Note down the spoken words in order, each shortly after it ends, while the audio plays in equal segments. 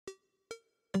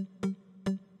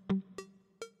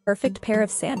Perfect pair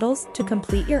of sandals to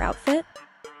complete your outfit?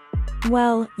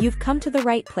 Well, you've come to the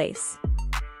right place.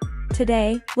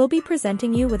 Today, we'll be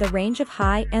presenting you with a range of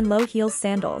high and low heels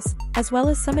sandals, as well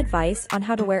as some advice on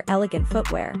how to wear elegant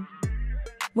footwear.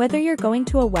 Whether you're going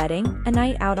to a wedding, a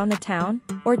night out on the town,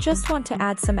 or just want to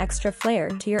add some extra flair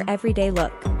to your everyday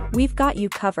look, we've got you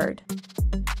covered.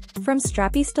 From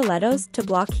strappy stilettos to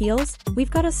block heels,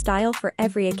 we've got a style for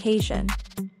every occasion.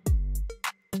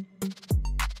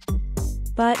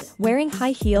 But wearing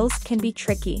high heels can be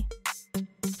tricky.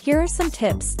 Here are some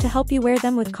tips to help you wear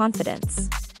them with confidence.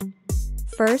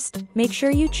 First, make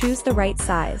sure you choose the right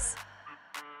size.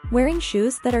 Wearing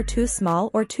shoes that are too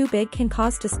small or too big can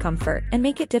cause discomfort and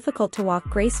make it difficult to walk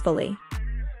gracefully.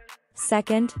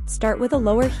 Second, start with a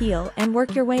lower heel and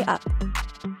work your way up.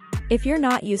 If you're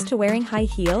not used to wearing high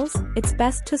heels, it's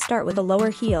best to start with a lower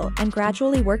heel and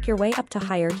gradually work your way up to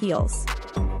higher heels.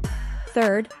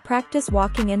 Third, practice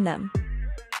walking in them.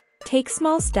 Take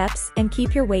small steps and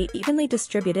keep your weight evenly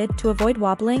distributed to avoid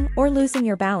wobbling or losing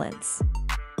your balance.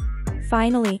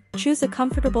 Finally, choose a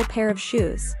comfortable pair of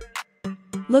shoes.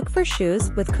 Look for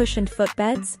shoes with cushioned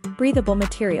footbeds, breathable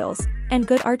materials, and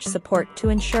good arch support to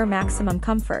ensure maximum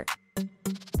comfort.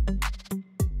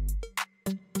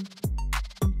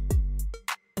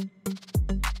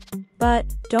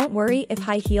 But don't worry if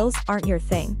high heels aren't your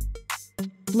thing.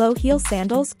 Low heel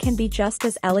sandals can be just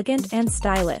as elegant and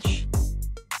stylish.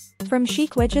 From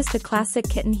chic wedges to classic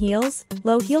kitten heels,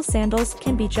 low heel sandals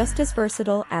can be just as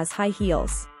versatile as high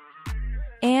heels.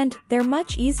 And they're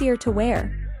much easier to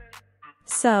wear.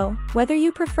 So, whether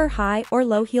you prefer high or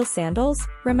low heel sandals,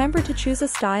 remember to choose a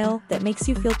style that makes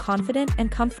you feel confident and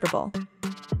comfortable.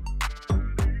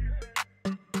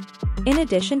 In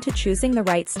addition to choosing the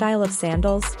right style of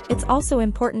sandals, it's also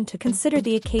important to consider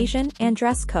the occasion and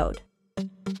dress code.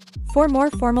 For more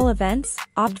formal events,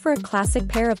 opt for a classic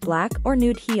pair of black or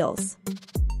nude heels.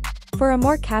 For a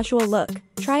more casual look,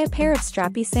 try a pair of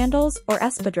strappy sandals or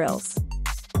espadrilles.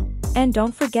 And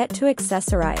don't forget to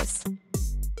accessorize.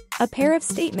 A pair of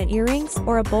statement earrings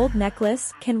or a bold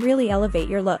necklace can really elevate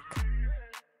your look.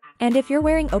 And if you're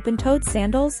wearing open-toed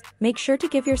sandals, make sure to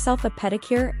give yourself a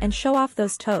pedicure and show off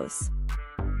those toes.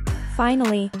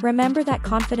 Finally, remember that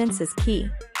confidence is key.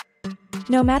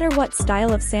 No matter what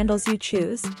style of sandals you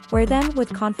choose, wear them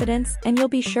with confidence and you'll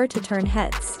be sure to turn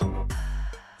heads.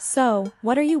 So,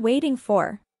 what are you waiting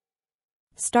for?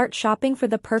 Start shopping for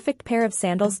the perfect pair of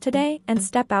sandals today and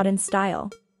step out in style.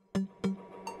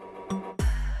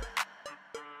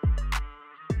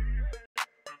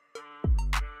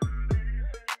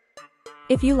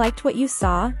 If you liked what you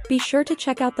saw, be sure to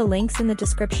check out the links in the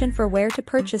description for where to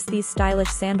purchase these stylish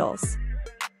sandals.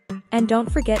 And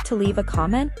don't forget to leave a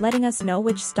comment letting us know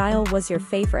which style was your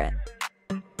favorite.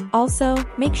 Also,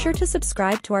 make sure to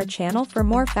subscribe to our channel for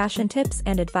more fashion tips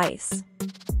and advice.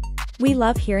 We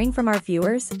love hearing from our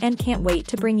viewers and can't wait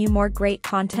to bring you more great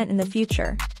content in the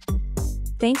future.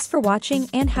 Thanks for watching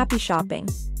and happy shopping!